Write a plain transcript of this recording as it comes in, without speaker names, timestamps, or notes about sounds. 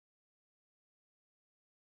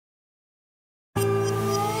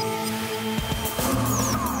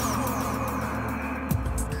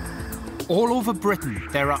All over Britain,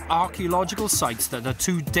 there are archaeological sites that are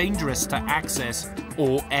too dangerous to access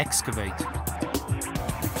or excavate.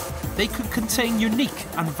 They could contain unique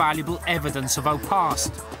and valuable evidence of our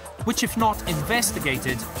past, which, if not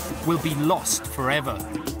investigated, will be lost forever.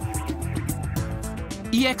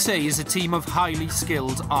 EXA is a team of highly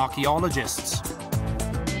skilled archaeologists.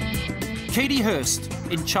 Katie Hurst,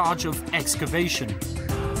 in charge of excavation.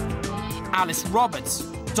 Alice Roberts,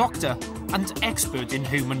 doctor and expert in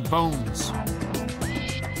human bones.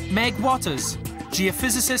 Meg Waters,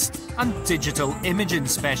 geophysicist and digital imaging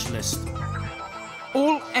specialist.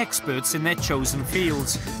 All experts in their chosen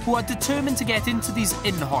fields who are determined to get into these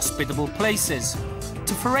inhospitable places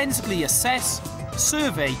to forensically assess,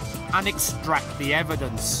 survey and extract the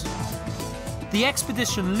evidence. The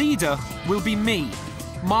expedition leader will be me,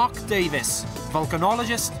 Mark Davis,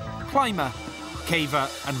 volcanologist, climber, caver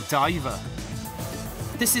and diver.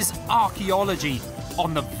 This is archaeology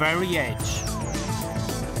on the very edge.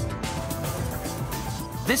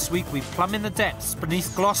 This week we plumb in the depths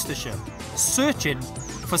beneath Gloucestershire, searching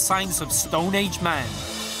for signs of Stone Age man.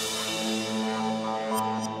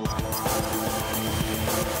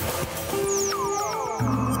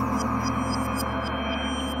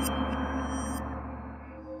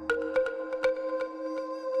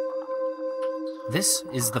 This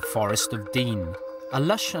is the Forest of Dean, a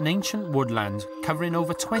lush and ancient woodland covering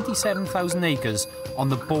over 27,000 acres on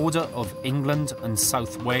the border of England and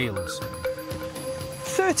South Wales.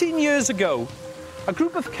 13 years ago, a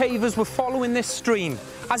group of cavers were following this stream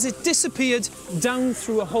as it disappeared down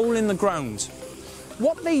through a hole in the ground.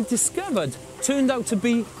 What they discovered turned out to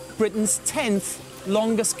be Britain's 10th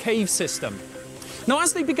longest cave system. Now,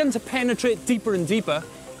 as they began to penetrate deeper and deeper,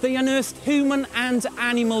 they unearthed human and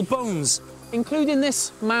animal bones, including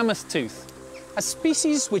this mammoth tooth, a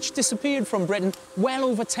species which disappeared from Britain well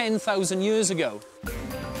over 10,000 years ago.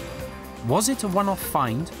 Was it a one-off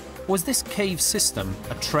find, or was this cave system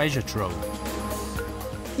a treasure trove?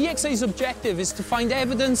 EXA's objective is to find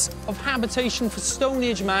evidence of habitation for Stone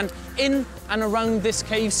Age man in and around this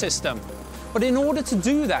cave system. But in order to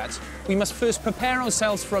do that, we must first prepare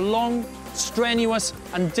ourselves for a long, strenuous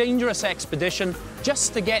and dangerous expedition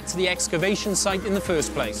just to get to the excavation site in the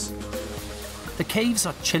first place. The caves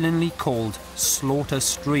are chillingly called Slaughter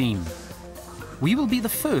Stream. We will be the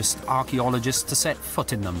first archaeologists to set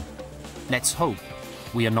foot in them. Let's hope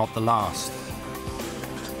we are not the last.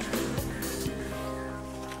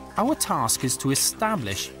 Our task is to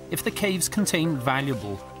establish if the caves contain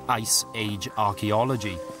valuable Ice Age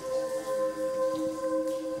archaeology.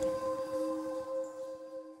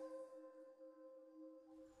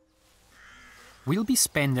 We'll be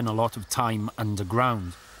spending a lot of time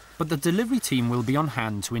underground, but the delivery team will be on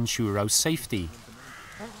hand to ensure our safety.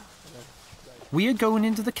 We are going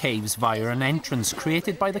into the caves via an entrance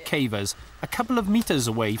created by the cavers a couple of metres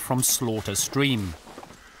away from Slaughter Stream.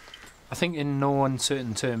 I think in no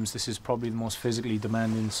uncertain terms this is probably the most physically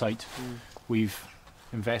demanding site we've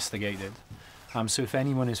investigated. So if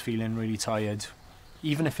anyone is feeling really tired,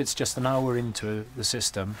 even if it's just an hour into the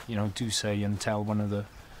system, you know, do say and tell one of the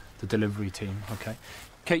delivery team, okay?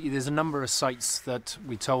 Katie, there's a number of sites that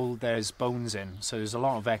we told there's bones in, so there's a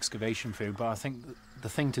lot of excavation through, but I think the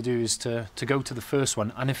thing to do is to go to the first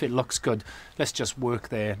one, and if it looks good, let's just work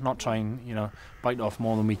there, not try and, you know, bite off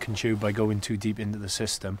more than we can chew by going too deep into the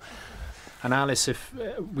system. And Alice, if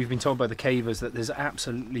we've been told by the cavers that there's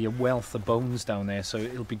absolutely a wealth of bones down there, so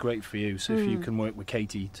it'll be great for you. So if you can work with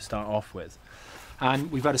Katie to start off with.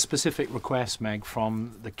 And we've had a specific request, Meg,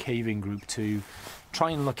 from the caving group to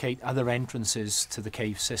try and locate other entrances to the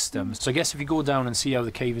cave system. So I guess if you go down and see how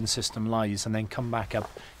the caving system lies and then come back up,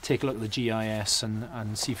 take a look at the GIS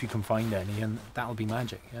and see if you can find any, and that'll be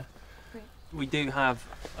magic, yeah? We do have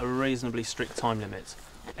a reasonably strict time limit,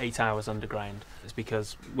 8 hours underground. It's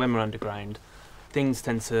because when we're underground, things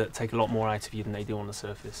tend to take a lot more out of you than they do on the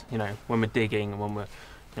surface. You know, when we're digging and when we're,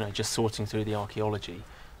 you know, just sorting through the archaeology,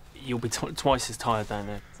 you'll be twice as tired down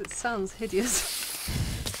there. It sounds hideous.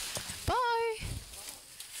 Bye!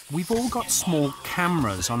 We've all got small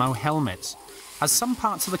cameras on our helmets, as some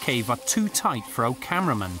parts of the cave are too tight for our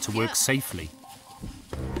cameraman to work safely.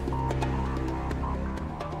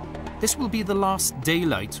 This will be the last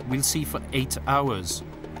daylight we'll see for 8 hours.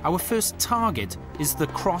 Our first target is the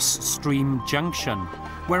cross-stream junction,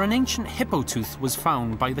 where an ancient hippo tooth was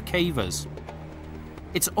found by the cavers.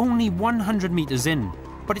 It's only 100 metres in,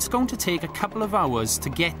 but it's going to take a couple of hours to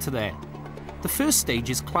get to there. The first stage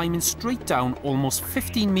is climbing straight down almost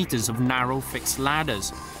 15 metres of narrow fixed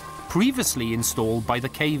ladders, previously installed by the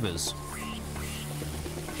cavers.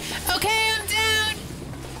 Okay, I'm down!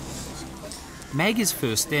 Meg is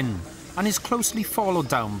first in, and is closely followed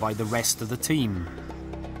down by the rest of the team.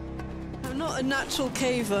 I'm not a natural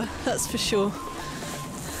caver, that's for sure.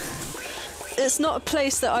 It's not a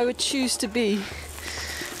place that I would choose to be.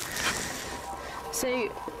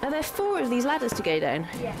 So, are there 4 of these ladders to go down?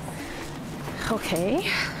 Yes.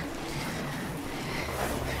 Okay.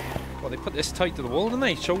 Well, they put this tight to the wall, didn't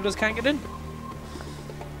they? Shoulders can't get in.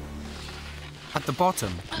 At the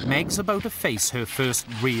bottom, Meg's about to face her first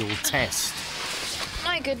real test.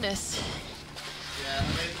 My goodness. Yeah, I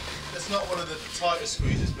mean, it's not one of the tightest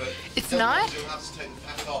squeezes, but It's not? You'll have to take the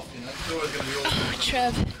pack off, you know. It's always going to be awkward.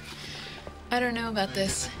 Trev, I don't know about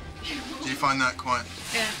this. Do you find that quite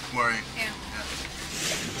worrying? Yeah.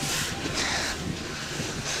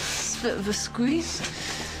 It's a bit of a squeeze.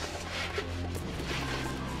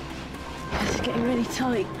 It's getting really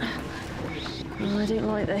tight. Oh, I don't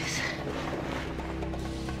like this.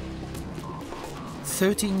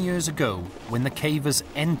 13 years ago, when the cavers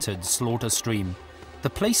entered Slaughter Stream, the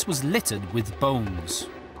place was littered with bones.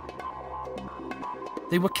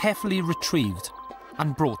 They were carefully retrieved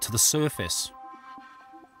and brought to the surface.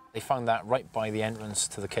 They found that right by the entrance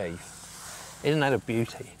to the cave. Isn't that a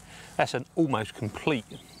beauty? That's an almost complete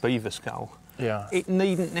beaver skull. Yeah. It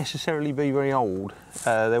needn't necessarily be very old.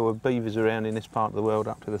 There were beavers around in this part of the world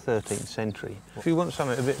up to the 13th century. If you want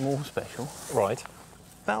something a bit more special, right,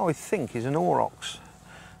 that I think is an aurochs.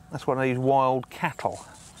 That's one of these wild cattle.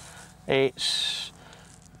 It's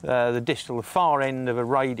the far end of a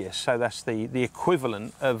radius, so that's the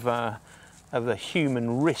equivalent of the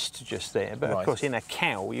human wrist just there. But of course, in a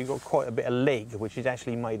cow, you've got quite a bit of leg, which is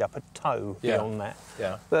actually made up of toe beyond that.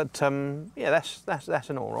 Yeah. But yeah, that's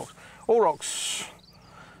an aurochs. Aurochs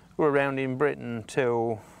were around in Britain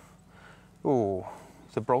till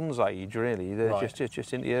the Bronze Age, really. They're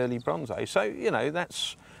just in the early Bronze Age. So you know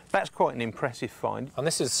that's quite an impressive find. And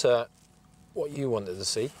this is what you wanted to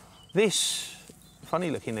see. This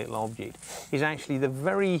funny-looking little object is actually the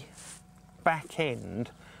very back end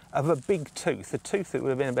of a big tooth, a tooth that would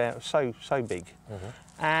have been about so big,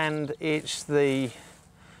 and it's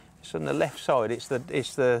on the left side. It's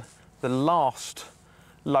the last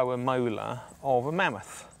lower molar of a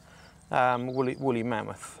mammoth, woolly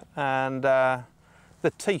mammoth, and the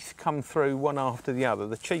teeth come through one after the other.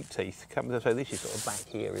 The cheek teeth come through, so this is sort of back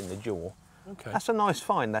here in the jaw. Okay. That's a nice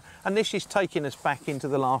find, that, and this is taking us back into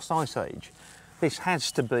the last ice age. This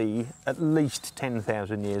has to be at least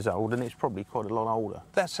 10,000 years old, and it's probably quite a lot older.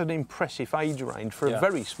 That's an impressive age range for a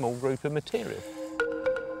very small group of material.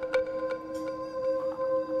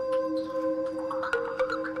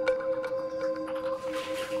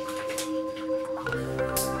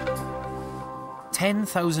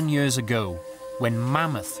 "10,000 years ago, when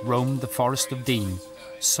mammoth roamed the Forest of Dean,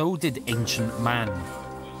 so did ancient man.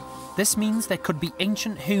 This means there could be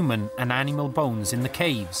ancient human and animal bones in the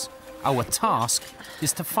caves. Our task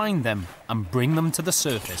is to find them and bring them to the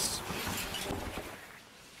surface."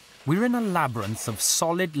 We're in a labyrinth of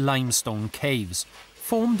solid limestone caves,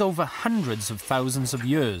 formed over hundreds of thousands of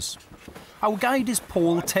years. Our guide is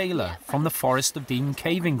Paul Taylor from the Forest of Dean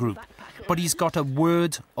Caving Group, but he's got a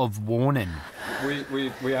word of warning.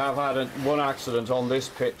 We have had one accident on this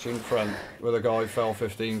pitch in front where the guy fell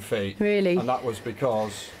 15 feet. Really? And that was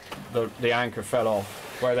because the anchor fell off.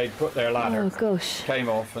 Where they'd put their ladder, came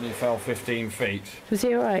off and he fell 15 feet. Was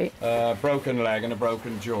he all right? Broken leg and a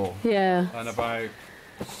broken jaw. Yeah. And about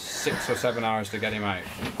 6 or 7 hours to get him out.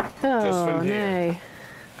 Oh, just from here. no.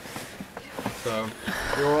 So,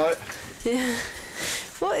 you all right? Yeah.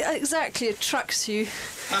 What exactly attracts you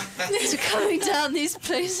to coming down these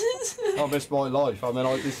places? I miss my life. I mean,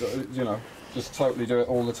 just totally do it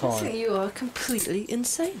all the I time. think you are completely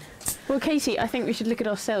insane. Well, Katie, I think we should look at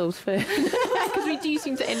ourselves first, because we do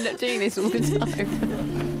seem to end up doing this all the time.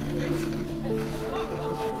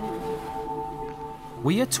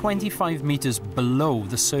 We are 25 metres below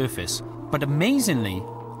the surface, but amazingly,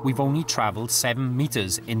 we've only travelled 7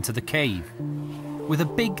 metres into the cave. With a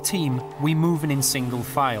big team, we're moving in single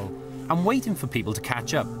file and waiting for people to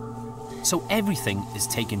catch up. So everything is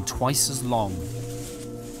taking twice as long.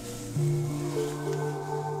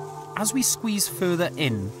 As we squeeze further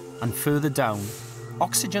in and further down,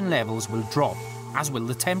 oxygen levels will drop, as will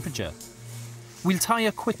the temperature. We'll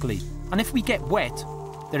tire quickly, and if we get wet,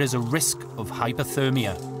 there is a risk of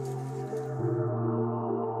hypothermia.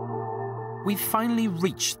 We've finally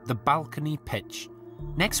reached the balcony pitch.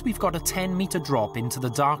 Next, we've got a 10-metre drop into the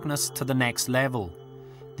darkness to the next level.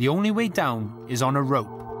 The only way down is on a rope.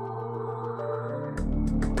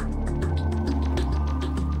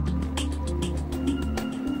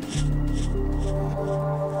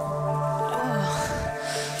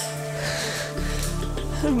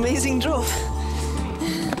 Amazing drop.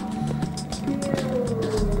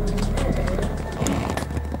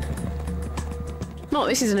 not.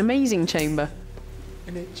 This is an amazing chamber.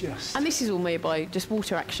 And it just... And this is all made by just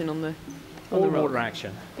water action on the all rock. water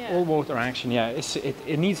action. Yeah. All water action, yeah.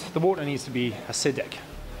 It needs, the water needs to be acidic.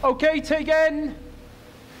 Okay, take in!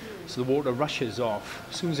 So the water rushes off.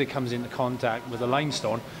 As soon as it comes into contact with the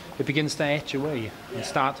limestone, it begins to etch away and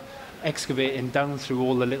start excavating down through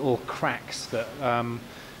all the little cracks that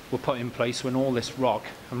were put in place when all this rock,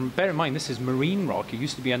 and bear in mind this is marine rock, it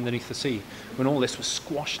used to be underneath the sea, when all this was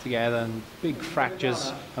squashed together and big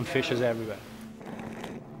fractures and fissures everywhere.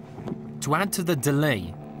 To add to the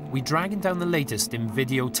delay, we're dragging down the latest in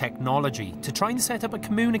video technology to try and set up a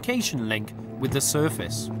communication link with the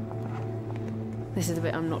surface. This is the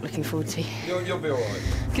bit I'm not looking forward to. You'll be alright.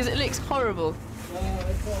 Because it looks horrible.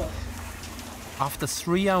 After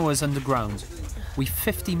 3 hours underground, we're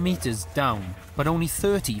 50 metres down, but only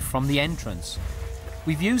 30 from the entrance.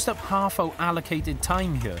 We've used up half our allocated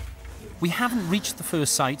time here. We haven't reached the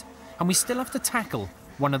first site, and we still have to tackle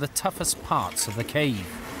one of the toughest parts of the cave.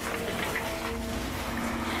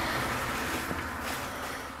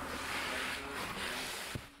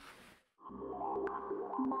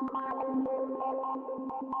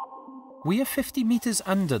 We are 50 metres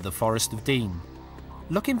under the Forest of Dean,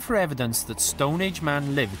 looking for evidence that Stone Age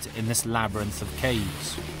man lived in this labyrinth of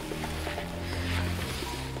caves.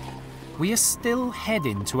 We are still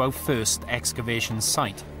heading to our first excavation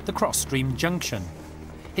site, the Cross-Stream Junction.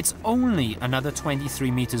 It's only another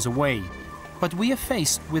 23 metres away, but we are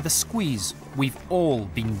faced with a squeeze we've all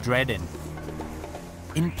been dreading.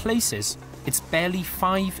 In places, it's barely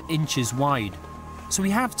 5 inches wide, so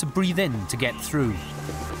we have to breathe in to get through.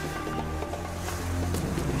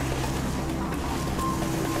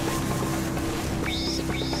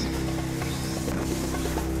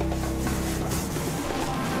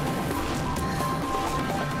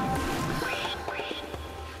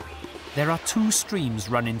 There are 2 streams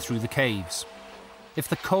running through the caves. If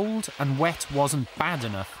the cold and wet wasn't bad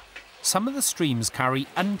enough, some of the streams carry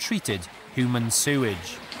untreated human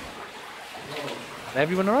sewage.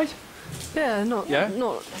 Everyone all right? Yeah, not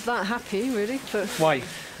that happy, really. But why?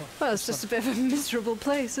 Well, it's just a bit of a miserable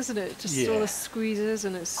place, isn't it? Just all the squeezes,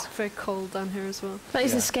 and it's very cold down here as well. That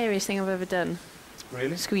is the scariest thing I've ever done.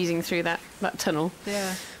 Really? Squeezing through that tunnel.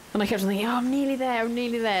 Yeah. And I kept on thinking, oh, I'm nearly there, I'm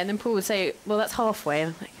nearly there. And then Paul would say, well, that's halfway.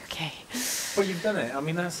 And I'm like, okay. Well, you've done it. I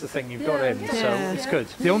mean, that's the thing. You've got in, so Yeah. it's good.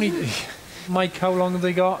 The only... Mike, how long have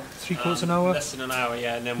they got? 3/4 an hour? Less than an hour,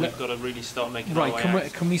 yeah, and then we've got to really start making our way Right,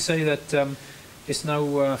 out. can we say that it's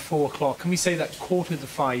now 4 o'clock? Can we say that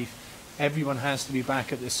 4:45 everyone has to be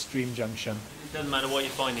back at this stream junction? It doesn't matter what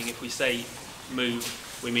you're finding. If we say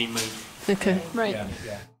move, we mean move. Okay, right.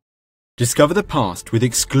 Yeah. Discover the past with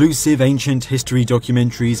exclusive ancient history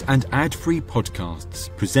documentaries and ad-free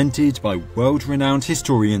podcasts presented by world-renowned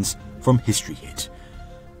historians from History Hit.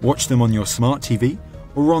 Watch them on your smart TV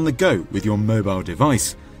or on the go with your mobile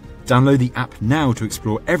device. Download the app now to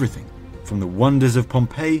explore everything from the wonders of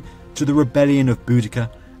Pompeii to the rebellion of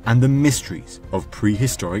Boudica and the mysteries of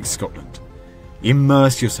prehistoric Scotland.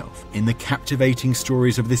 Immerse yourself in the captivating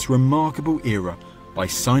stories of this remarkable era by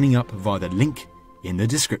signing up via the link in the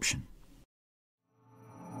description.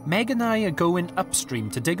 Meg and I are going upstream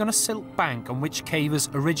to dig on a silt bank on which cavers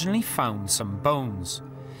originally found some bones.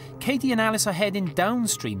 Katie and Alice are heading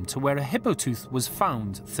downstream to where a hippo tooth was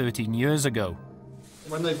found 13 years ago.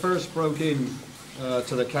 When they first broke in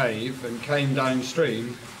to the cave and came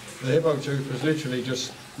downstream, the hippo tooth was literally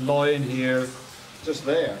just lying here, just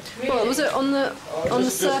there. Well, was it on the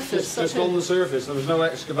surface? Just on the surface. There was no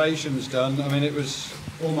excavations done. I mean, it was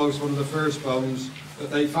almost one of the first bones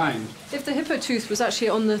that they found. If the hippo tooth was actually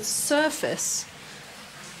on the surface,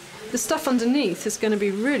 the stuff underneath is going to be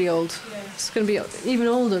really old. It's going to be even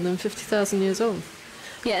older than 50,000 years old.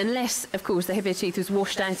 Yeah, unless, of course, the hippo tooth was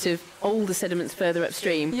washed out of older sediments further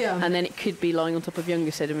upstream, and then it could be lying on top of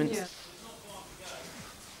younger sediments. Yeah.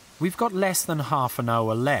 We've got less than half an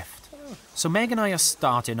hour left, so Meg and I are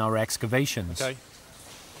starting our excavations. Okay.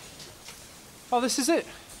 Oh, this is it.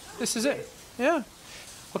 This is it. Yeah.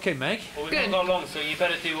 Okay, Meg. Well, we've not got long, so you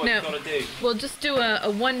better do what you've got to do. We'll just do a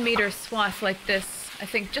 1 meter swath like this, I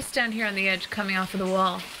think, just down here on the edge coming off of the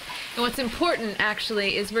wall. And what's important,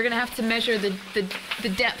 actually, is we're going to have to measure the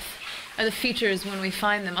depth of the features when we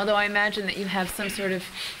find them, although I imagine that you have some sort of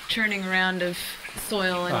churning around of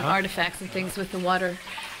soil and artifacts and things with the water.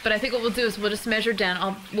 But I think what we'll do is we'll just measure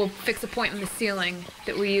down. We'll fix a point in the ceiling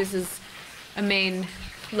that we use as a main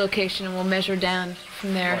location, and we'll measure down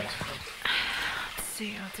from there. Right. Let's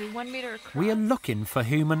see, I'll do 1 meter across. We are looking for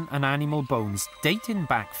human and animal bones dating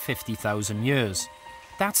back 50,000 years.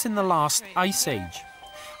 That's in the last ice age.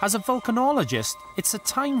 As a volcanologist, it's a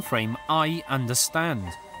time frame I understand.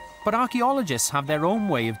 But archaeologists have their own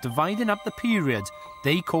way of dividing up the period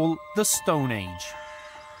they call the Stone Age.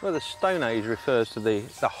 Well, the Stone Age refers to the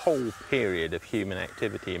whole period of human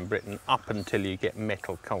activity in Britain up until you get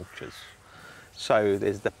metal cultures. So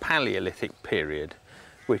there's the Paleolithic period,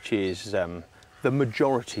 which is the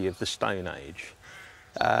majority of the Stone Age.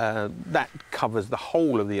 That covers the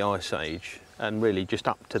whole of the Ice Age and really just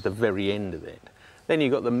up to the very end of it. Then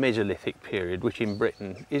you've got the Mesolithic period, which in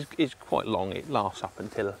Britain is quite long. It lasts up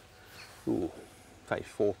until, say,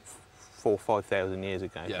 4,000 or 5,000 years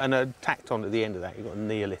ago. Yeah. And tacked on at the end of that, you've got a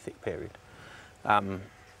Neolithic period,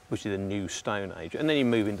 which is a new Stone Age. And then you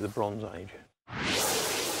move into the Bronze Age.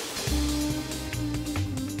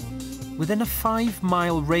 Within a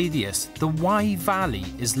 5-mile radius, the Wye Valley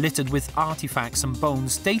is littered with artefacts and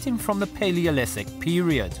bones dating from the Paleolithic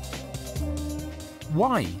period.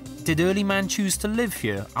 Why did early man choose to live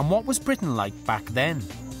here, and what was Britain like back then?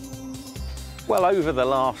 Well, over the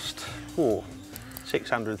last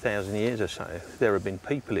 600,000 years or so, there have been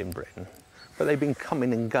people in Britain, but they've been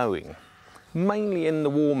coming and going, mainly in the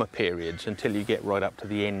warmer periods until you get right up to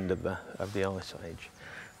the end of the Ice Age.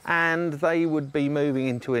 And they would be moving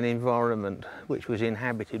into an environment which was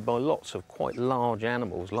inhabited by lots of quite large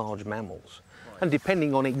animals, large mammals. Right. And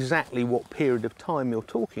depending on exactly what period of time you're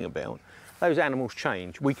talking about, those animals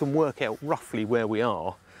change. We can work out roughly where we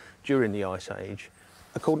are during the Ice Age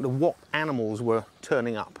according to what animals were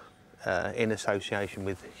turning up in association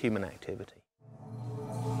with human activity.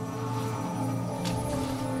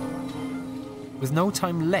 With no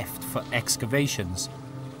time left for excavations,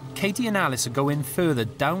 Katie and Alice are going further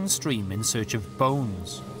downstream in search of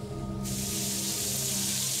bones.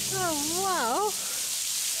 Oh, wow.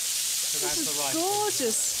 This is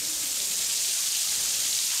gorgeous.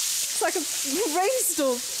 It's like a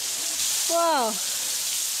rainstorm. Wow.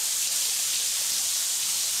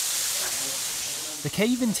 The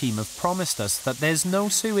caving team have promised us that there's no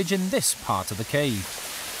sewage in this part of the cave.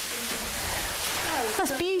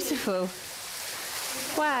 That's beautiful.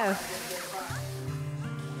 Wow.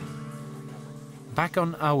 Back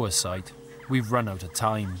on our site, we've run out of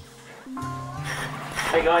time.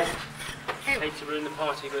 Hey guys, hate to ruin the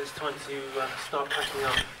party, but it's time to start packing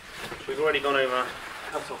up. We've already gone over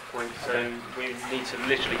cut-off point, so we need to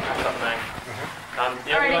literally pack up now.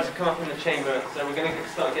 The other guys have come up in the chamber, so we're going to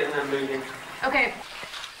start getting them moving. Okay.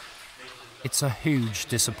 It's a huge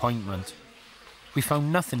disappointment. We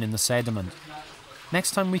found nothing in the sediment.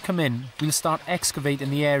 Next time we come in, we'll start excavating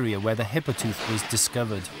the area where the hippotooth was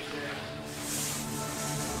discovered.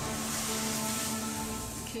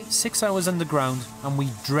 6 hours underground and we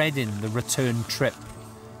dreading the return trip.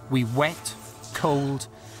 We wet, cold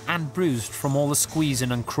and bruised from all the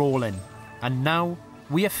squeezing and crawling. And now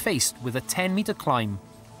we are faced with a 10-metre climb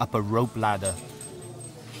up a rope ladder.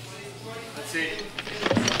 That's it.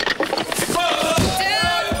 No!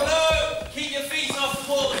 Keep your feet off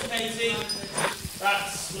the walls, Katie.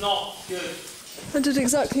 That's not good. I did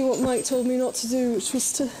exactly what Mike told me not to do, which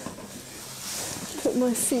was to put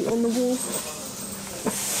my feet on the wall.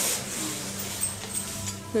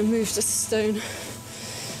 And moved a stone.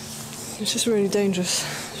 It's just really dangerous.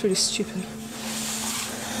 It's really stupid.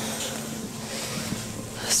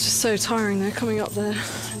 It's just so tiring though, coming up there.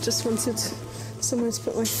 I just wanted somewhere to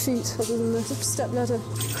put my feet other than the step ladder.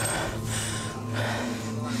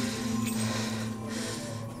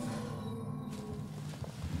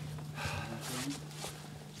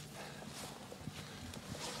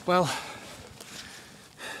 Well,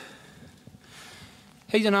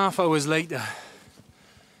 8.5 hours later,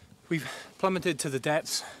 we've plummeted to the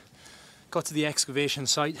depths, got to the excavation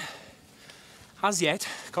site. As yet,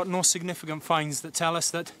 got no significant finds that tell us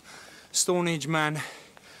that Stone Age man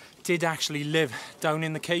did actually live down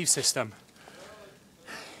in the cave system.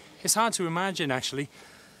 It's hard to imagine, actually,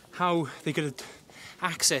 how they could have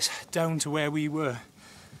access down to where we were.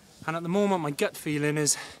 And at the moment, my gut feeling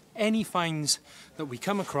is any finds that we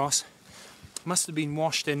come across must have been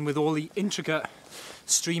washed in with all the intricate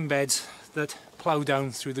stream beds that plough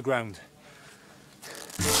down through the ground.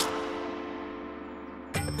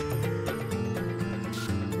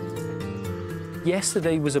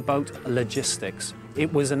 Yesterday was about logistics.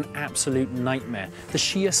 It was an absolute nightmare. The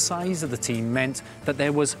sheer size of the team meant that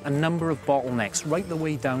there was a number of bottlenecks right the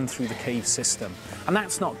way down through the cave system. And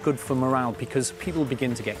that's not good for morale because people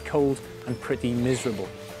begin to get cold and pretty miserable.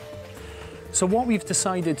 So what we've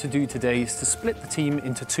decided to do today is to split the team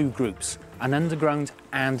into two groups, an underground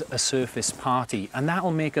and a surface party, and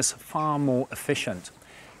that'll make us far more efficient.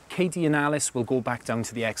 Katie and Alice will go back down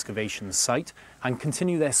to the excavation site and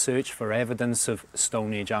continue their search for evidence of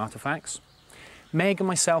Stone Age artefacts. Meg and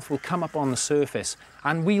myself will come up on the surface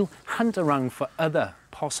and we'll hunt around for other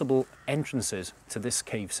possible entrances to this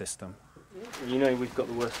cave system. You know we've got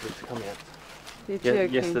the worst of it to come yet. You're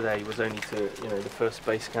joking. Yesterday was only to, the first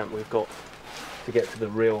base camp we've got to get to the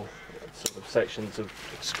real sort of sections of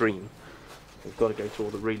extreme. We've got to go to all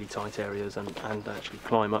the really tight areas and actually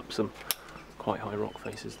climb up some quite high rock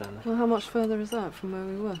faces down there. Well, how much further is that from where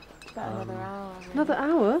we were? About another hour. Another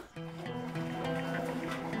hour?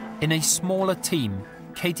 In a smaller team,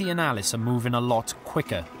 Katie and Alice are moving a lot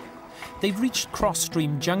quicker. They've reached Cross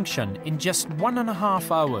Stream Junction in just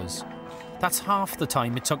 1.5 hours. That's half the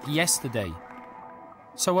time it took yesterday.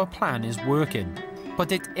 So our plan is working,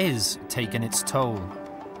 but it is taking its toll.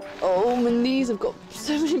 Oh, my knees have got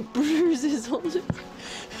so many bruises on them.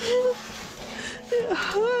 It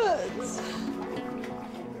hurts.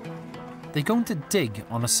 They're going to dig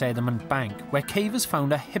on a sediment bank where cavers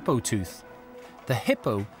found a hippo tooth. The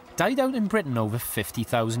hippo died out in Britain over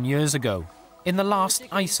 50,000 years ago, in the last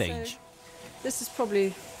ice age. This is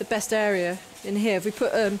probably the best area in here. If we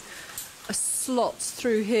put a slot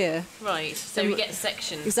through here. Right, so we get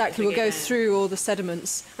sections. Exactly, we'll go through all the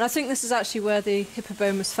sediments. And I think this is actually where the hippo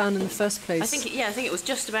bone was found in the first place. I think it was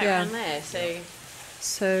just about around there, so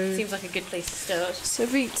seems like a good place to start. So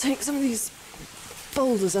if we take some of these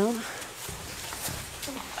boulders out.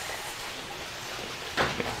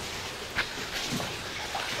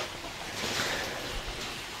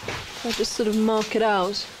 I'll just sort of mark it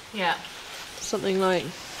out. Yeah. Something like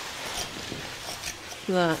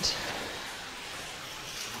that.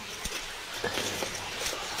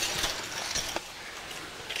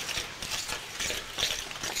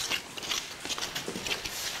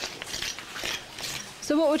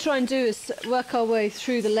 So what we're trying to do is work our way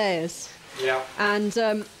through the layers. Yeah.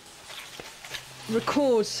 And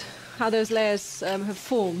record how those layers have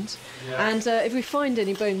formed. Yeah. And if we find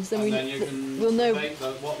any bones, then we'll know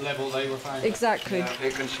what level they were found. Exactly. Yeah,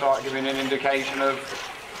 it can start giving an indication of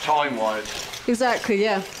time-wise. Exactly,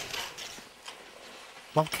 yeah.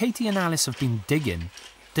 While Katie and Alice have been digging,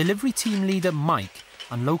 delivery team leader Mike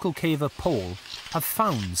and local caver Paul have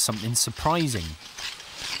found something surprising.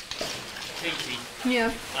 Katie.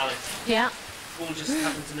 Yeah. Alice. Yeah. Paul just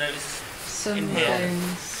happened to notice Some in here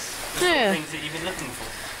bones. the Yeah. things that you've been looking for.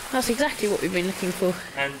 That's exactly what we've been looking for.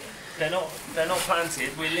 And they're not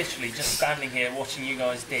planted. We're literally just standing here watching you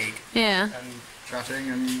guys dig. Yeah. And chatting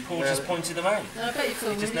and Paul just pointed them out. I bet you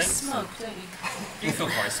feel just really noticed smug, don't you? You feel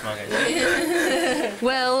quite smug, don't you?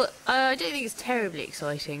 Well, I don't think it's terribly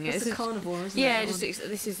exciting. It's a carnivore, isn't it? Yeah,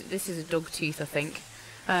 this is a dog tooth, I think,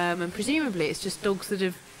 and presumably it's just dogs that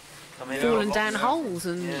have fallen down holes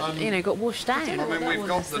and got washed down. I mean, we've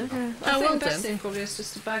got them. I think well the best done. thing probably is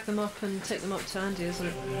just to bag them up and take them up to Andy, isn't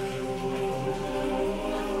it?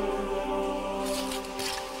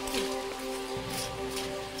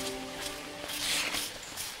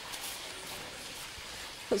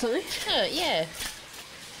 Got something? Oh, yeah.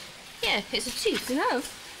 Yeah, it's a tooth. You have?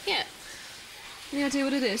 Yeah. Any idea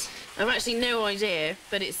what it is? I've actually no idea,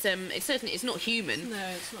 but it's certainly it's not human. No,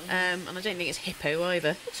 it's not. And I don't think it's hippo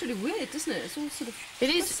either. It's really weird, doesn't it? It's all sort of. It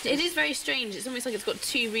is very strange. It's almost like it's got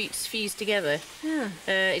two roots fused together. Yeah.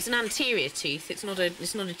 It's an anterior tooth. It's not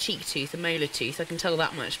a cheek tooth, a molar tooth. I can tell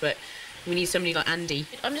that much. But we need somebody like Andy.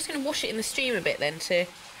 I'm just going to wash it in the stream a bit then to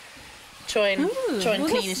try and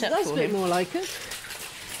clean it up that's for a bit him. more like it.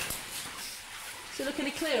 Does it look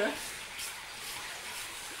any clearer?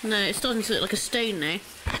 No, it's starting to look like a stone now.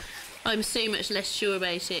 I'm so much less sure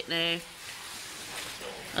about it now.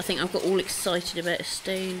 I think I've got all excited about a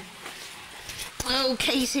stone. Oh,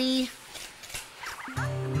 Katie!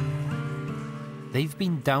 They've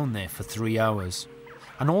been down there for 3 hours,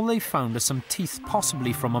 and all they've found are some teeth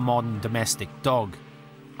possibly from a modern domestic dog,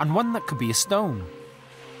 and one that could be a stone.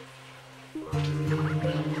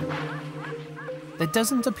 There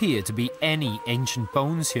doesn't appear to be any ancient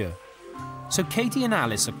bones here, so Katie and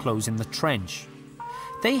Alice are closing the trench.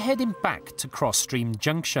 They're heading back to Cross Stream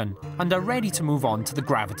Junction and are ready to move on to the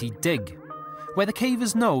gravity dig, where the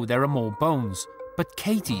cavers know there are more bones, but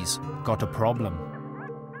Katie's got a problem.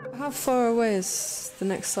 How far away is the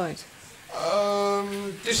next site?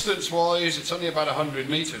 Distance-wise, it's only about 100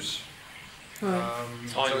 metres. Right.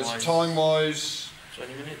 So it's time-wise,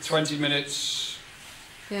 20 minutes. 20 minutes.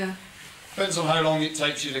 Yeah. Depends on how long it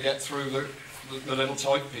takes you to get through the little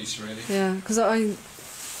tight piece, really. Yeah, because I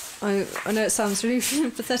know it sounds really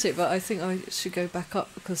pathetic, but I think I should go back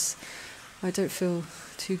up because I don't feel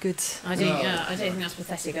too good. I don't think that's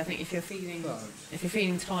pathetic. I think if you're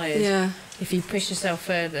feeling tired, yeah, if you push yourself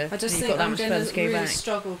further, I just you've think got that I'm much going further to to go really back.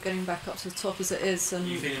 struggle getting back up to the top as it is. And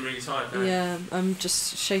You're feeling really tired now? yeah, I'm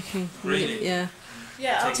just shaking. Really? Yeah.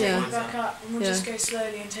 Yeah, I'll take Yeah. you back up and we'll Yeah. just go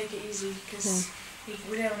slowly and take it easy because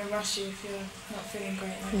We don't want to rush you if you're not feeling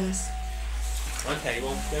great like this. Okay,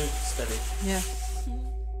 well, go steady. Yeah.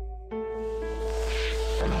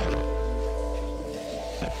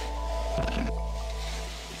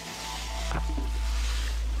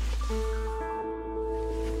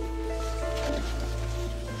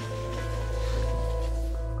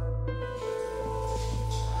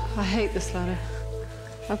 I hate this ladder.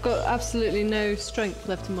 I've got absolutely no strength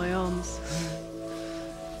left in my arms.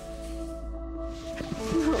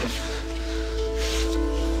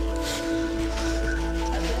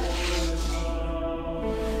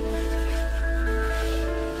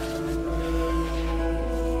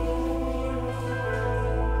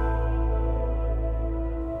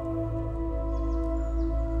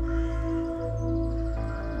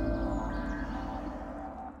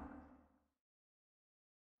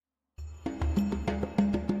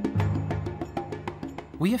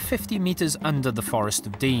 We are 50 metres under the Forest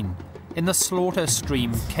of Dean, in the Slaughter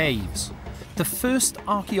Stream Caves, the first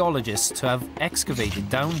archaeologists to have excavated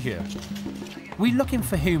down here. We're looking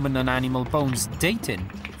for human and animal bones dating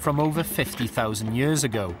from over 50,000 years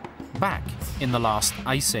ago, back in the last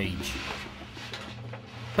ice age.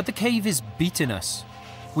 But the cave is beating us.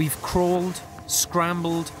 We've crawled,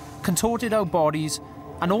 scrambled, contorted our bodies,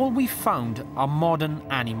 and all we've found are modern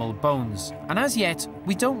animal bones. And as yet,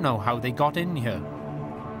 we don't know how they got in here.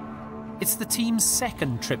 It's the team's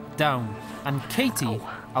second trip down, and Katie,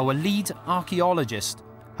 our lead archaeologist,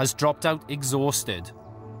 has dropped out exhausted.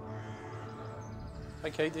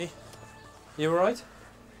 Hi, Katie. You all right?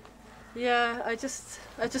 Yeah, I just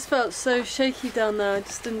felt so shaky down there. I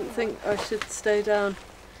just didn't think I should stay down.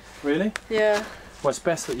 Really? Yeah. Well, it's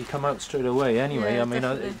best that you come out straight away anyway. Yeah, I mean,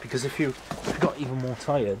 definitely. because if you got even more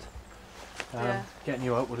tired, Yeah. getting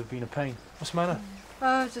you out would have been a pain. What's the matter?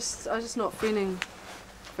 I was just not feeling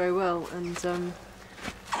very well, and I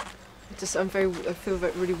feel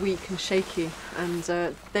really weak and shaky, and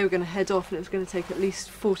they were going to head off, and it was going to take at least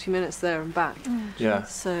 40 minutes there and back. Yeah.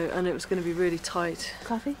 So, and it was going to be really tight.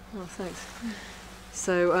 Coffee? Oh, thanks.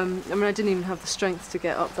 So, I mean, I didn't even have the strength to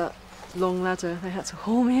get up that long ladder. They had to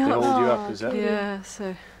haul me up. They hauled you up, is that? Yeah. So.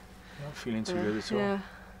 You're not feeling too good at all. Yeah.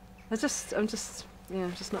 I'm just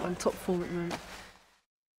not on top form at the moment.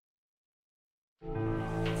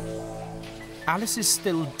 Alice is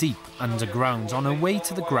still deep underground on her way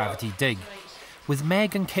to the gravity dig. With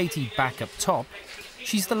Meg and Katie back up top,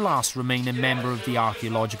 she's the last remaining member of the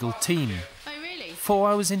archaeological team. Oh, really?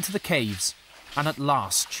 4 hours into the caves, and at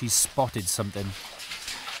last she's spotted something.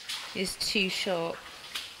 It's too sharp.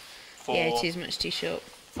 For, yeah, it is much too sharp.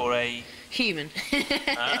 For a... Human.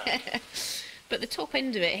 But the top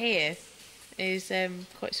end of it here is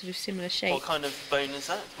quite sort of similar shape. What kind of bone is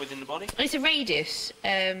that within the body? It's a radius,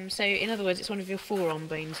 so in other words, it's one of your forearm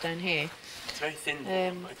bones down here. It's very thin.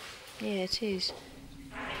 Yeah, it is.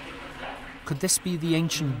 Could this be the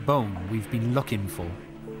ancient bone we've been looking for?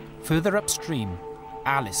 Further upstream,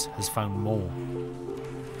 Alice has found more.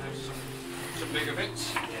 Some bigger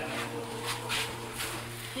bits.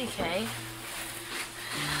 Okay.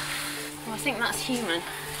 Well, I think that's human.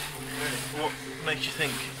 What makes you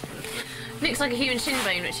think? Looks like a human shin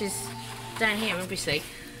bone, which is down here, obviously.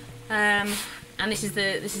 And this is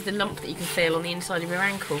the lump that you can feel on the inside of your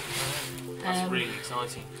ankle. That's really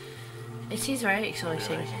exciting. It is very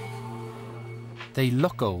exciting. They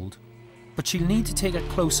look old, but she'll need to take a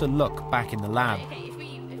closer look back in the lab.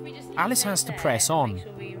 Alice has to press on,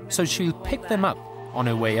 so she'll pick them up on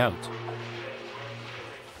her way out.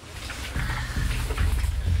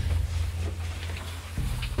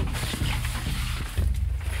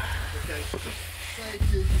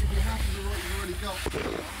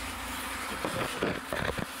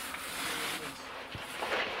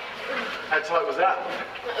 How tight was that?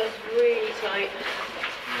 That was really tight.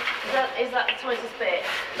 Is that the tightest bit?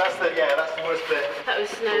 That's the worst bit. That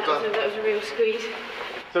was a real squeeze.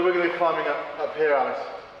 So we're going to be climbing up here, Alice,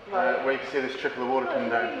 where you can see this trickle of water coming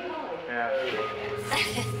down. Yeah.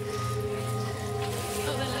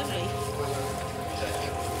 Oh, they're lovely.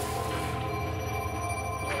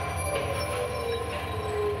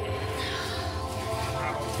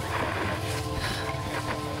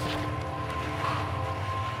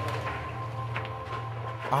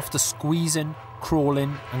 After squeezing,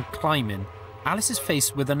 crawling and climbing, Alice is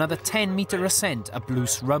faced with another 10-metre ascent up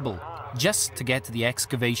loose rubble, just to get to the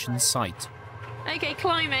excavation site. Okay,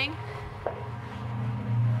 climbing.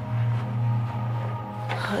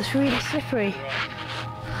 Oh, it's really slippery.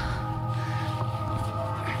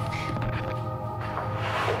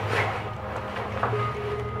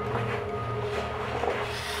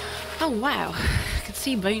 Oh wow, I can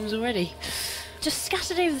see bones already. Just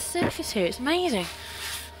scattered over the surface here, it's amazing.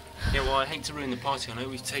 Yeah, Well, I hate to ruin the party. I know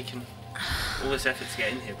we've taken all this effort to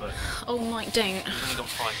get in here, but... Oh, Mike, don't. We've only got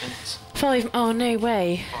 5 minutes. 5? Oh, no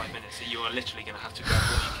way. 5 minutes, so you are literally going to have to grab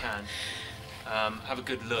what you can. Have a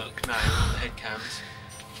good look now on the head cams.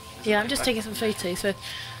 Yeah, I'm just taking some photos, so...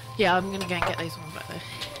 Yeah, I'm going to go and get those ones back there.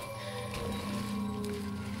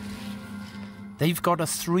 They've got a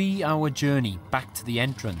 3-hour journey back to the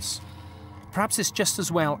entrance. Perhaps it's just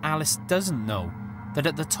as well Alice doesn't know that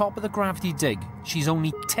at the top of the gravity dig, she's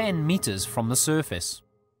only 10 metres from the surface.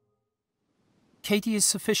 Katie is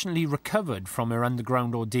sufficiently recovered from her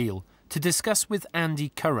underground ordeal to discuss with Andy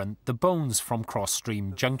Curran the bones from Cross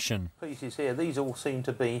Stream Junction. Pieces here, these all seem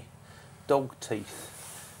to be dog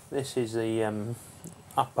teeth. This is the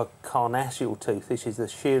upper carnassial tooth, this is the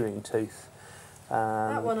shearing tooth.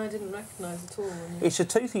 That one I didn't recognise at all. It's a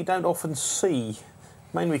tooth you don't often see,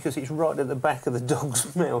 mainly because it's right at the back of the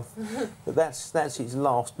dog's mouth. But that's its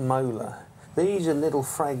last molar. These are little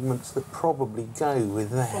fragments that probably go with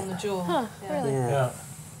that. From the jaw. Huh, really? Yeah.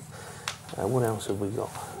 What else have we got?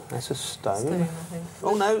 That's a stone. Stone, I think.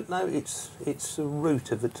 Oh no, it's the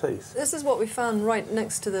root of the tooth. This is what we found right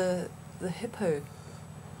next to the hippo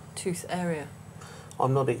tooth area.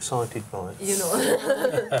 I'm not excited by it. You're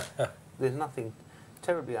not. There's nothing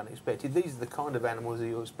terribly unexpected. These are the kind of animals that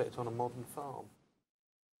you expect on a modern farm.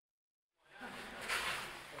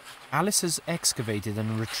 Alice has excavated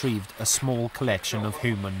and retrieved a small collection of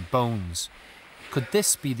human bones. Could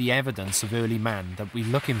this be the evidence of early man that we're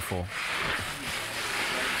looking for?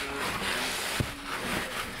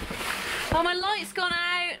 Oh, my light's gone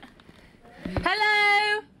out.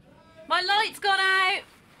 Hello? My light's gone out.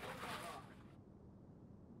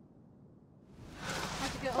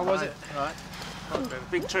 How was it? Right.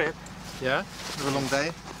 Big trip. Yeah. It was a long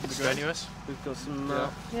day. Strenuous. We've got some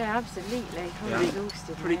Yeah, absolutely. I'm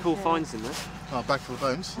exhausted. pretty cool finds in there. Oh, bag full of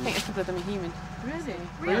bones. I think a couple of them are human. Really?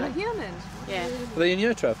 Really? Human? Yeah. Are they in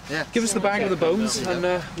your trap? Yeah. Give us the bag of the bones and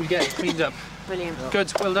we'll get it cleaned up. Brilliant.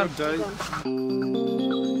 Good, well done.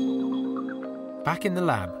 Back in the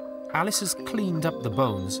lab, Alice has cleaned up the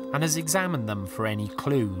bones and has examined them for any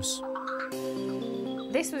clues.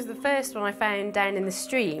 This was the first one I found down in the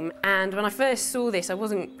stream, and when I first saw this I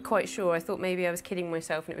wasn't quite sure. I thought maybe I was kidding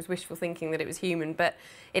myself and it was wishful thinking that it was human, but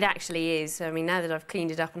it actually is. I mean, now that I've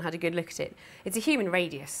cleaned it up and had a good look at it, it's a human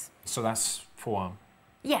radius. So that's forearm?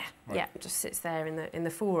 Yeah, Right. yeah, it just sits there in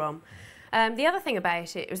the forearm. The other thing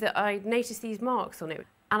about it was that I noticed these marks on it,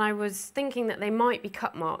 and I was thinking that they might be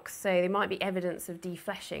cut marks, so they might be evidence of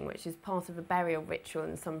defleshing, which is part of a burial ritual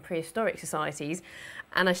in some prehistoric societies.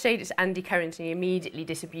 And I showed it to Andy Curran, and he immediately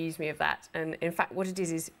disabused me of that. And in fact, what it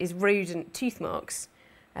is rodent tooth marks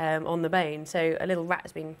on the bone. So a little rat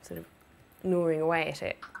has been sort of gnawing away at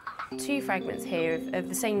it. 2 fragments here of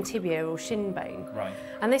the same tibia or shin bone. Right.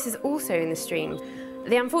 And this is also in the stream.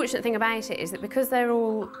 The unfortunate thing about it is that because they're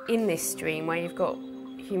all in this stream where you've got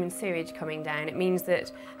human sewage coming down, it means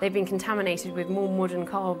that they've been contaminated with more modern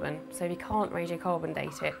carbon, so we can't radiocarbon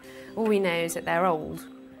date it. All we know is that they're old.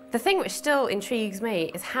 The thing which still intrigues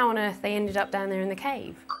me is how on earth they ended up down there in the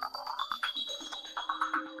cave.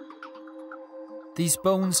 These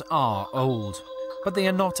bones are old, but they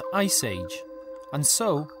are not Ice Age, and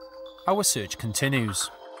so our search continues.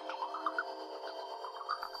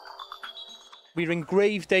 We're in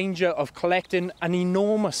grave danger of collecting an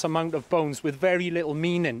enormous amount of bones with very little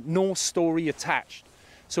meaning, no story attached.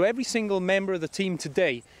 So every single member of the team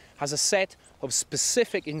today has a set of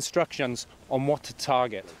specific instructions on what to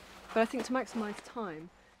target. But I think to maximise time...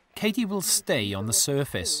 Katie will stay on the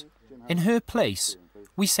surface. In her place,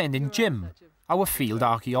 we send in Jim, our field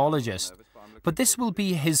archaeologist. But this will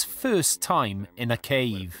be his first time in a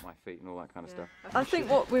cave. I think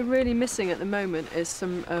what we're really missing at the moment is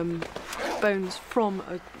some bones from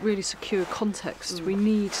a really secure context. We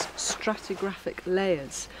need stratigraphic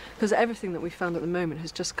layers, because everything that we found at the moment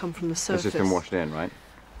has just come from the surface. It's just been washed in, right?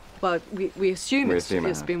 Well, we assume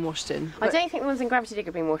it's been washed in. I don't think the ones in Gravity Dig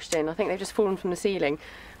have been washed in. I think they've just fallen from the ceiling.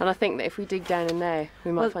 And I think that if we dig down in there,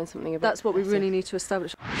 we might find something a bit That's what we really need to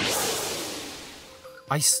establish.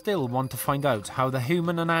 I still want to find out how the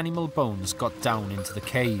human and animal bones got down into the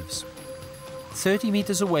caves. 30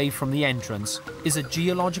 metres away from the entrance is a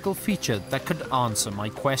geological feature that could answer my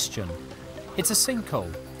question. It's a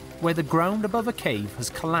sinkhole, where the ground above a cave has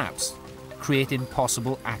collapsed, creating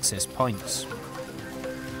possible access points.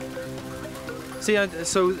 See,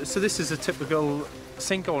 so this is a typical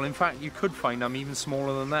sinkhole. In fact, you could find them even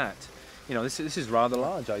smaller than that. You know, this is rather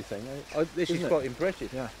large, I think. This is quite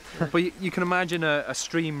impressive. Yeah. But you can imagine a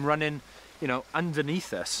stream running, you know,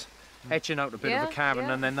 underneath us, etching out a bit of a cavern,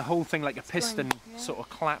 and then the whole thing, like a piston, sort of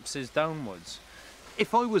collapses downwards.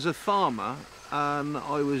 if I was a farmer and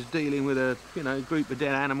I was dealing with a group of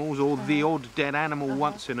dead animals or the odd dead animal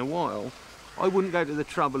once in a while, I wouldn't go to the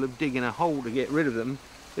trouble of digging a hole to get rid of them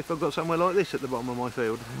if I've got somewhere like this at the bottom of my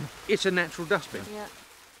field. It's a natural dustbin. Yeah.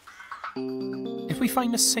 If we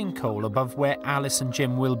find a sinkhole above where Alice and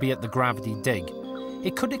Jim will be at the gravity dig,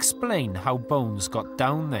 it could explain how bones got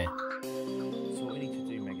down there. So what we need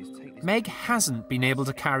to do, Meg, is take this... Meg hasn't been able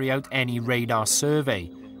to carry out any radar survey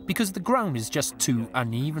because the ground is just too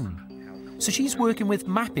uneven. So she's working with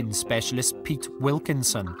mapping specialist Pete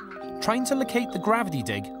Wilkinson, trying to locate the gravity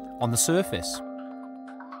dig on the surface.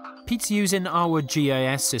 Pete's using our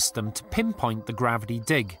GIS system to pinpoint the gravity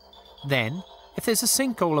dig. Then, if there's a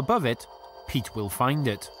sinkhole above it, Pete will find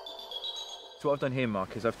it. So what I've done here,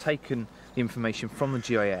 Mark, is I've taken the information from the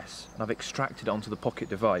GIS and I've extracted it onto the pocket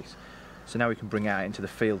device. So now we can bring it out into the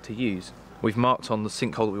field to use. We've marked on the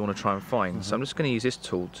sinkhole that we want to try and find. So I'm just going to use this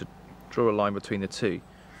tool to draw a line between the two.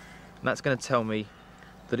 And that's going to tell me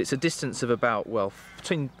that it's a distance of about, well,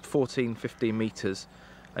 between 14 and 15 metres,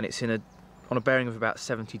 and it's on a bearing of about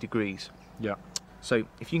 70 degrees. Yeah. So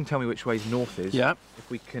if you can tell me which way north is, yeah. If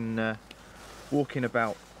we can walk in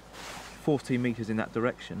about 14 metres in that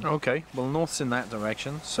direction. Okay, well north's in that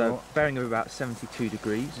direction. So bearing of about 72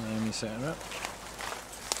 degrees. Let me set it up.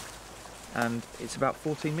 And it's about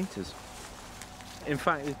 14 metres. In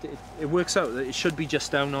fact, it works out that it should be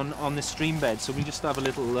just down on the stream bed, so we just have a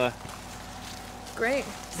little... Great.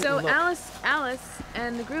 So Alice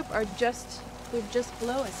and the group are they're just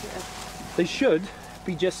below us here. They should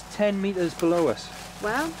be just 10 metres below us.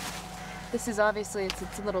 Well, this is obviously,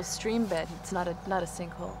 it's a little stream bed. It's not a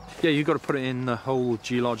sinkhole. Yeah, you've got to put it in the whole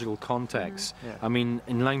geological context. Yeah. I mean,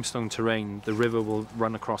 in limestone terrain, the river will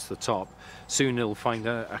run across the top. Soon it'll find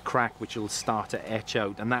a crack which will start to etch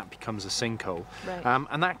out, and that becomes a sinkhole. Right.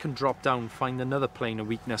 And that can drop down, find another plane of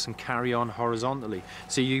weakness, and carry on horizontally.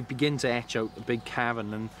 So you begin to etch out a big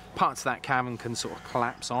cavern, and parts of that cavern can sort of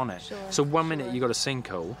collapse on it. Sure, so one minute you've got a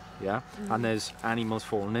sinkhole, yeah, and there's animals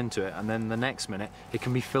falling into it, and then the next minute it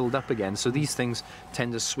can be filled up again. So these things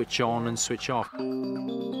tend to switch on and switch off.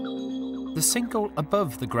 The sinkhole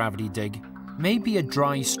above the gravity dig may be a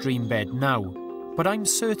dry stream bed now, but I'm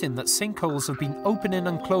certain that sinkholes have been opening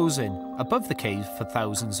and closing above the cave for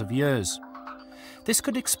thousands of years. This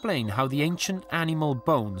could explain how the ancient animal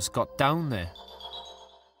bones got down there.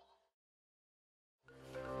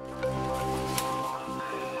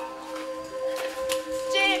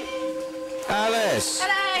 Jim! Alice!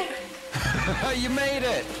 Hello! You made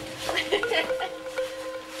it!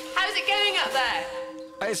 How's it going up there?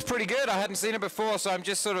 It's pretty good. I hadn't seen it before, so I'm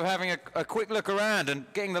just sort of having a quick look around and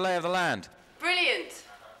getting the lay of the land. Brilliant.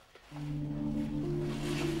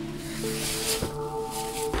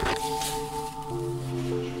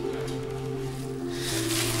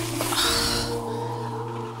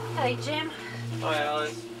 Hey, Jim. Hi,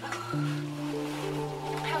 Alice.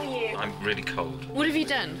 How are you? I'm really cold. What have you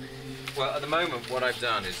done? Well, at the moment, what I've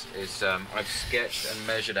done is I've sketched and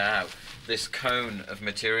measured out this cone of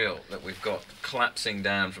material that we've got collapsing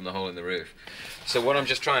down from the hole in the roof. So what I'm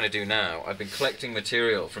just trying to do now, I've been collecting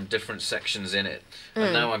material from different sections in it,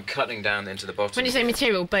 and now I'm cutting down into the bottom. When you say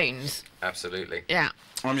material, bones? Absolutely. Yeah.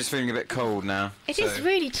 I'm just feeling a bit cold now. It is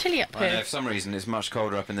really chilly up I know, here. for some reason it's much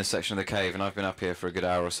colder up in this section of the cave, and I've been up here for a good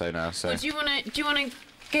hour or so now. So. Well, do you want to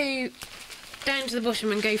go down to the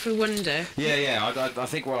bottom and go for a wander? Yeah. I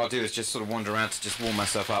think what I'll do is just sort of wander around to just warm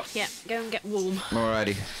myself up. Yeah, go and get warm.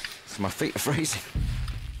 Alrighty. So my feet are freezing.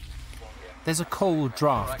 There's a cold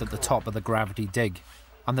draft at the top of the gravity dig,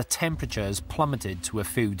 and the temperature has plummeted to a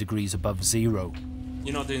few degrees above zero.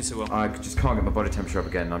 You're not doing so well. I just can't get my body temperature up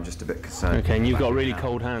again. I'm just a bit concerned. Okay, and you've got really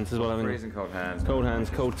cold hands as well, haven't you? Freezing cold hands. Cold hands,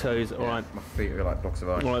 cold toes, alright. My feet are like blocks of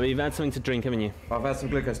ice. Alright, but you've had something to drink, haven't you? I've had some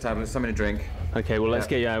glucose tablets, something to drink. Okay, well let's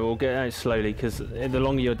get you out. We'll get out slowly, because the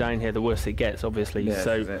longer you're down here, the worse it gets, obviously. Yeah,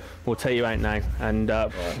 so we'll take you out now. And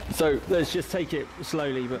so let's just take it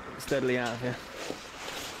slowly but steadily out of here.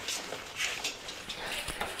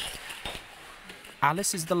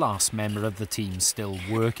 Alice is the last member of the team still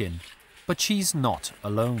working, but she's not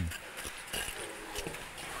alone.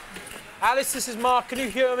 Alice, this is Mark. Can you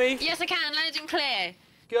hear me? Yes, I can, loud and clear.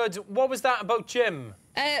 Good. What was that about Jim?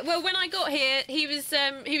 Well, when I got here, he was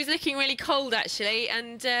looking really cold actually,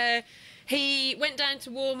 and he went down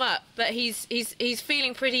to warm up, but he's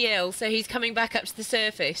feeling pretty ill, so he's coming back up to the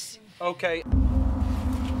surface. Okay.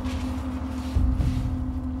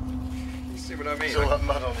 You see what I mean? It's all that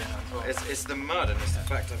mud on your hands. It's the mud, and it's the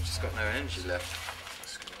fact I've just got no energy left.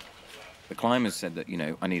 the climbers said that,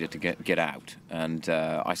 I needed to get out, and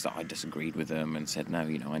I disagreed with them and said, no,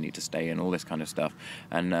 I need to stay in, all this kind of stuff.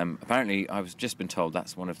 And apparently I was just been told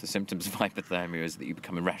that's one of the symptoms of hypothermia, is that you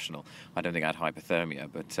become irrational. I don't think I had hypothermia,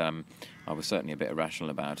 but I was certainly a bit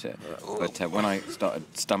irrational about it. But when I started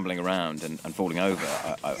stumbling around and falling over,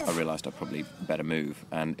 I realised I probably better move,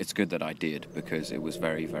 and it's good that I did, because it was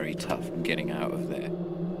very, very tough getting out of there.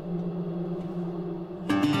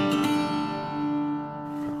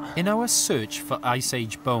 In our search for Ice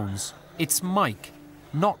Age bones, it's Mike,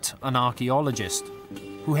 not an archaeologist,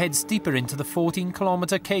 who heads deeper into the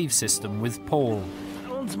 14-kilometre cave system with Paul.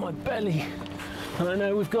 Onto my belly, and I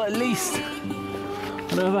know we've got at least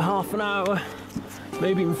another half an hour,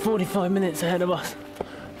 maybe even 45 minutes ahead of us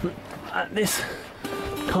at this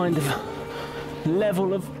kind of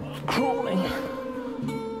level of crawling.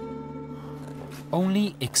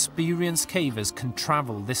 Only experienced cavers can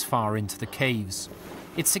travel this far into the caves.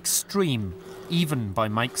 It's extreme, even by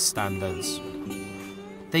Mike's standards.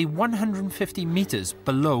 They're 150 metres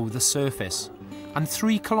below the surface and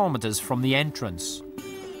 3 kilometres from the entrance.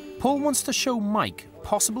 Paul wants to show Mike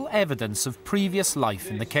possible evidence of previous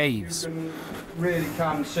life in the caves. You really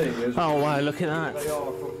can see. Oh wow, look at that. They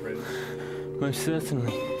are footprints. Most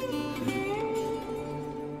certainly.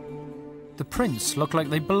 The prints look like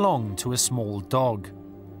they belong to a small dog.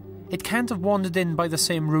 It can't have wandered in by the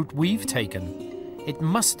same route we've taken. It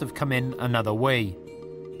must have come in another way.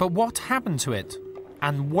 But what happened to it?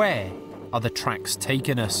 And where are the tracks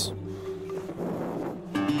taking us?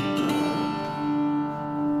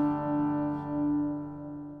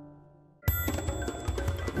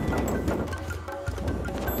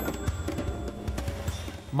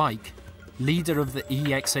 Mike, leader of the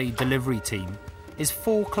EXA delivery team, is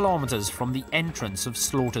 4 kilometres from the entrance of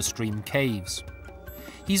Slaughter Stream Caves.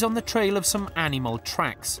 He's on the trail of some animal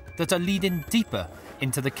tracks that are leading deeper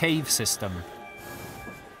into the cave system,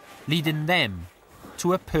 leading them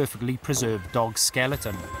to a perfectly preserved dog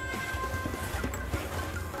skeleton.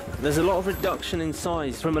 There's a lot of reduction in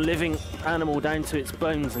size from a living animal down to its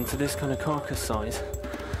bones and to this kind of carcass size.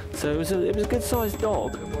 So it was a good sized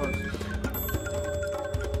dog.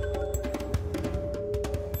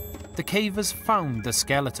 The cavers found the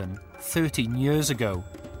skeleton 13 years ago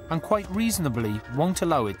and quite reasonably won't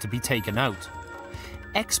allow it to be taken out.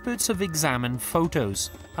 Experts have examined photos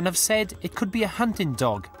and have said it could be a hunting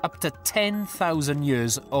dog up to 10,000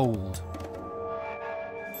 years old.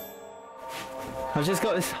 I've just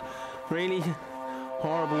got this really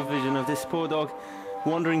horrible vision of this poor dog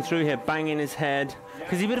wandering through here, banging his head,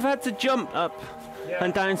 because he would have had to jump up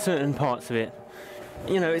and down certain parts of it.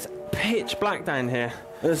 It's pitch black down here.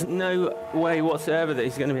 There's no way whatsoever that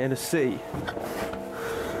he's going to be able to see.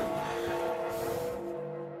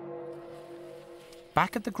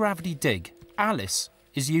 Back at the gravity dig, Alice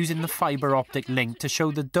is using the fibre optic link to show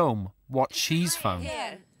the dome what she's found.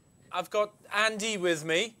 I've got Andy with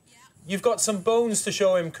me. You've got some bones to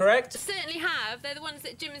show him, correct? Certainly have. They're the ones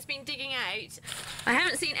that Jim has been digging out. I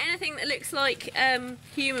haven't seen anything that looks like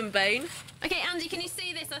human bone. OK, Andy, can you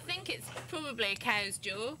see this? I think it's probably a cow's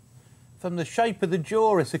jaw. From the shape of the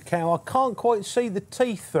jaw, it's a cow. I can't quite see the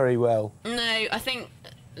teeth very well. No, I think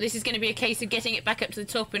this is going to be a case of getting it back up to the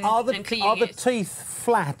top and cleaning Are the teeth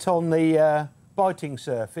flat on the biting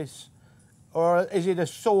surface, or is it a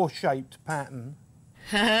saw-shaped pattern?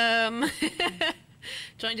 Trying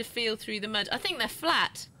to feel through the mud. I think they're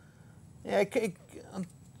flat. Yeah, I'm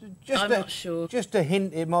not sure. Just a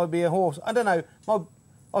hint it might be a horse. I don't know.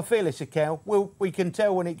 I feel it's a cow. We can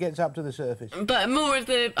tell when it gets up to the surface. But more of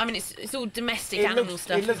the... I mean, it's all domestic animal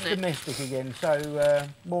stuff, It looks isn't it? domestic again, so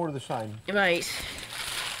more of the same. Right.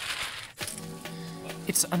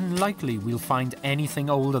 It's unlikely we'll find anything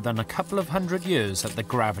older than a couple of 100 years at the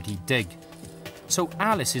gravity dig. So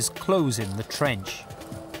Alice is closing the trench.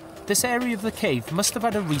 This area of the cave must have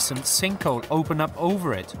had a recent sinkhole open up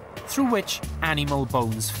over it, through which animal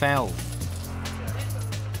bones fell.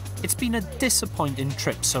 It's been a disappointing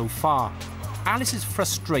trip so far. Alice is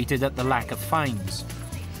frustrated at the lack of finds.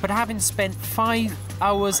 But having spent 5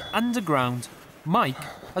 hours underground, Mike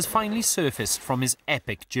has finally surfaced from his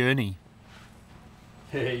epic journey.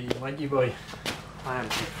 Hey, Mikey boy. I am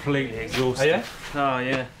completely exhausted. Are you? Oh,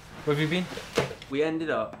 yeah. Where have you been? We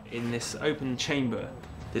ended up in this open chamber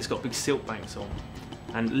that's got big silt banks on,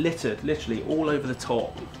 and littered, literally all over the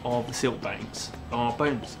top of the silt banks are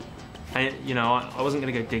bones. And I wasn't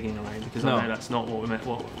going to go digging around because I know that's not what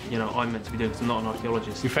I'm meant to be doing, because I'm not an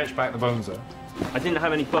archaeologist. You fetched back the bones, though? I didn't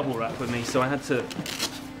have any bubble wrap with me, so I had to,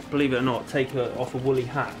 believe it or not, take off a woolly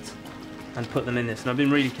hat and put them in this. And I've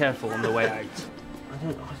been really careful on the way out.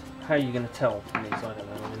 How are you going to tell from these? I don't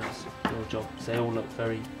know. I mean, that's your job. They all look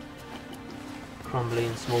very crumbly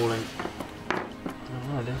and small and...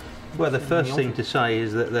 Well, the first thing to say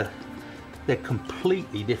is that they're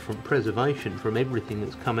completely different preservation from everything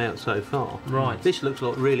that's come out so far. Right. This looks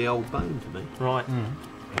like really old bone to me. Right.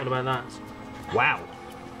 What about that? Wow.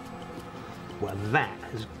 Well, that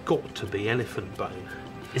has got to be elephant bone.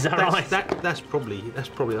 Is that right? That's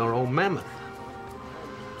probably our old mammoth.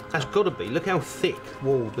 That's got to be. Look how thick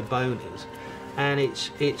walled the bone is, and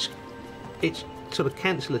it's sort of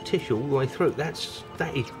cancellar tissue all the way through. That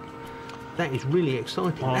is really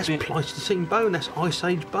exciting. That's Pleistocene bone. That's Ice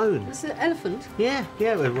Age bone. It's an elephant? Yeah,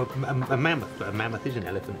 well, a mammoth, but a mammoth is an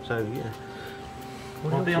elephant, so yeah.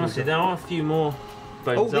 I'll be honest, there are a few more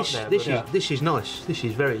bones up there. This is nice. This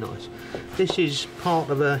is very nice. This is part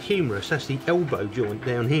of a humerus. That's the elbow joint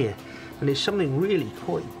down here, and it's something really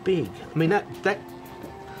quite big. I mean, that I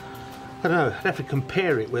don't know. I'd have to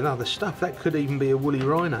compare it with other stuff. That could even be a woolly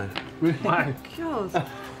rhino. Wow. God.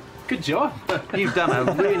 Good job. You've done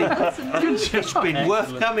a really good job. It's been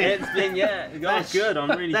worth coming. It's been, yeah, that's good.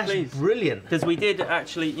 I'm really pleased. That's brilliant. Because we did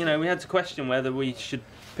actually, you know, we had to question whether we should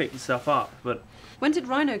pick this stuff up, but... When did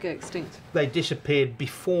rhino go extinct? They disappeared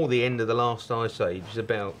before the end of the last ice age,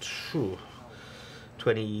 about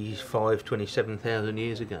 27,000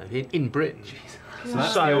 years ago, in Britain. So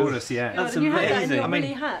that's the oldest, yeah. That's and you amazing. had that in your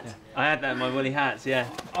woolly hat? Yeah. I had that in my woolly hats, yeah.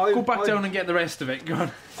 Go back down and get the rest of it. Go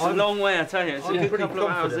on. It's a long way, I tell you. It's a good couple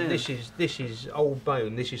of hours in. This is old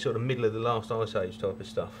bone. This is sort of middle of the last ice age type of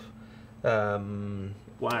stuff.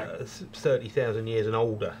 Wow. 30,000 years and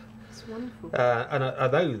older. It's wonderful. And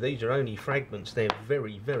although these are only fragments, they're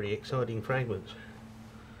very, very exciting fragments.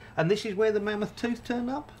 And this is where the mammoth tooth turned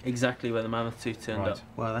up? Exactly where the mammoth tooth turned up.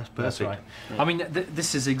 Well, that's perfect. That's right. Yeah. I mean,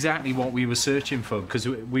 this is exactly what we were searching for, because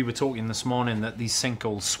we were talking this morning that these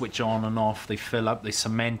sinkholes switch on and off, they fill up, they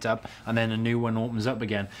cement up, and then a new one opens up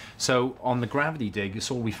again. So on the gravity dig,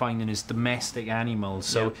 it's all we're finding is domestic animals.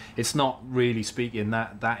 So it's not really speaking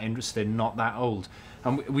that interesting, not that old.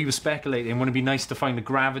 And we were speculating, wouldn't it be nice to find a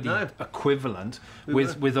gravity equivalent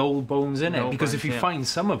with old bones in it? Because if you find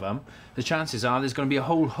some of them, the chances are there's going to be a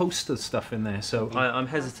whole host of stuff in there. So I'm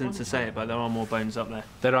hesitant to say it, but there are more bones up there.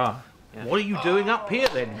 There are. Yeah. What are you doing up here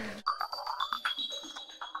then?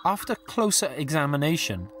 After closer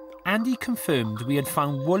examination, Andy confirmed we had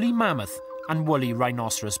found woolly mammoth and woolly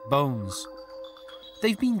rhinoceros bones.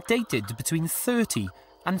 They've been dated between 30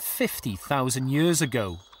 and 50,000 years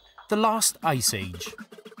ago, the last ice age.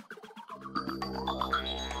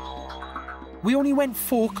 We only went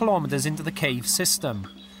 4 kilometres into the cave system,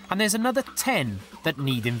 and there's another 10 that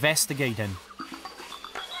need investigating.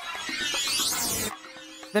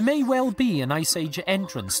 There may well be an ice age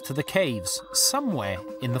entrance to the caves somewhere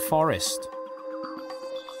in the forest.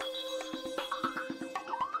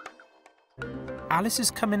 Alice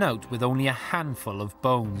is coming out with only a handful of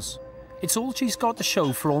bones. It's all she's got to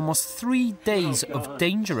show for almost 3 days of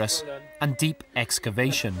dangerous and deep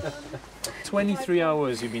excavation. 23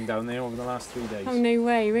 hours you've been down there over the last 3 days. Oh, no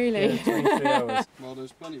way, really? Yeah, 23 hours. Well,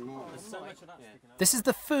 there's plenty more. This is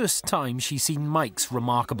the first time she's seen Mike's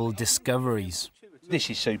remarkable discoveries.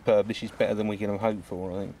 This is superb. This is better than we can have hoped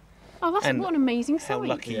for, I think. Oh, what an amazing sight. How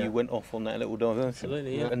lucky you went off on that little diversion.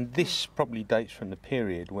 Absolutely, yeah. And this probably dates from the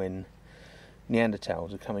period when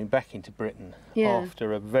Neanderthals are coming back into Britain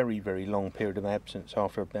after a very, very long period of absence,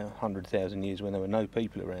 after about 100,000 years when there were no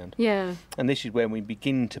people around. Yeah. And this is when we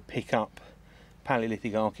begin to pick up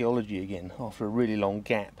Paleolithic archaeology again, after a really long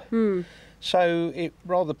gap. So it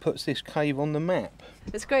rather puts this cave on the map.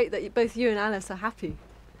 It's great that both you and Alice are happy.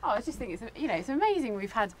 Oh, I just think it's amazing.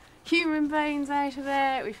 We've had human bones out of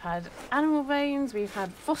there, we've had animal bones, we've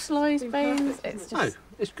had fossilised bones. It's just... No,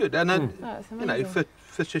 it's good. And it's you know, for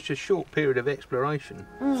such a short period of exploration,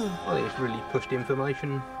 I think it's really pushed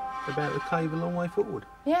information about the cave a long way forward.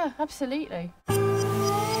 Yeah, absolutely.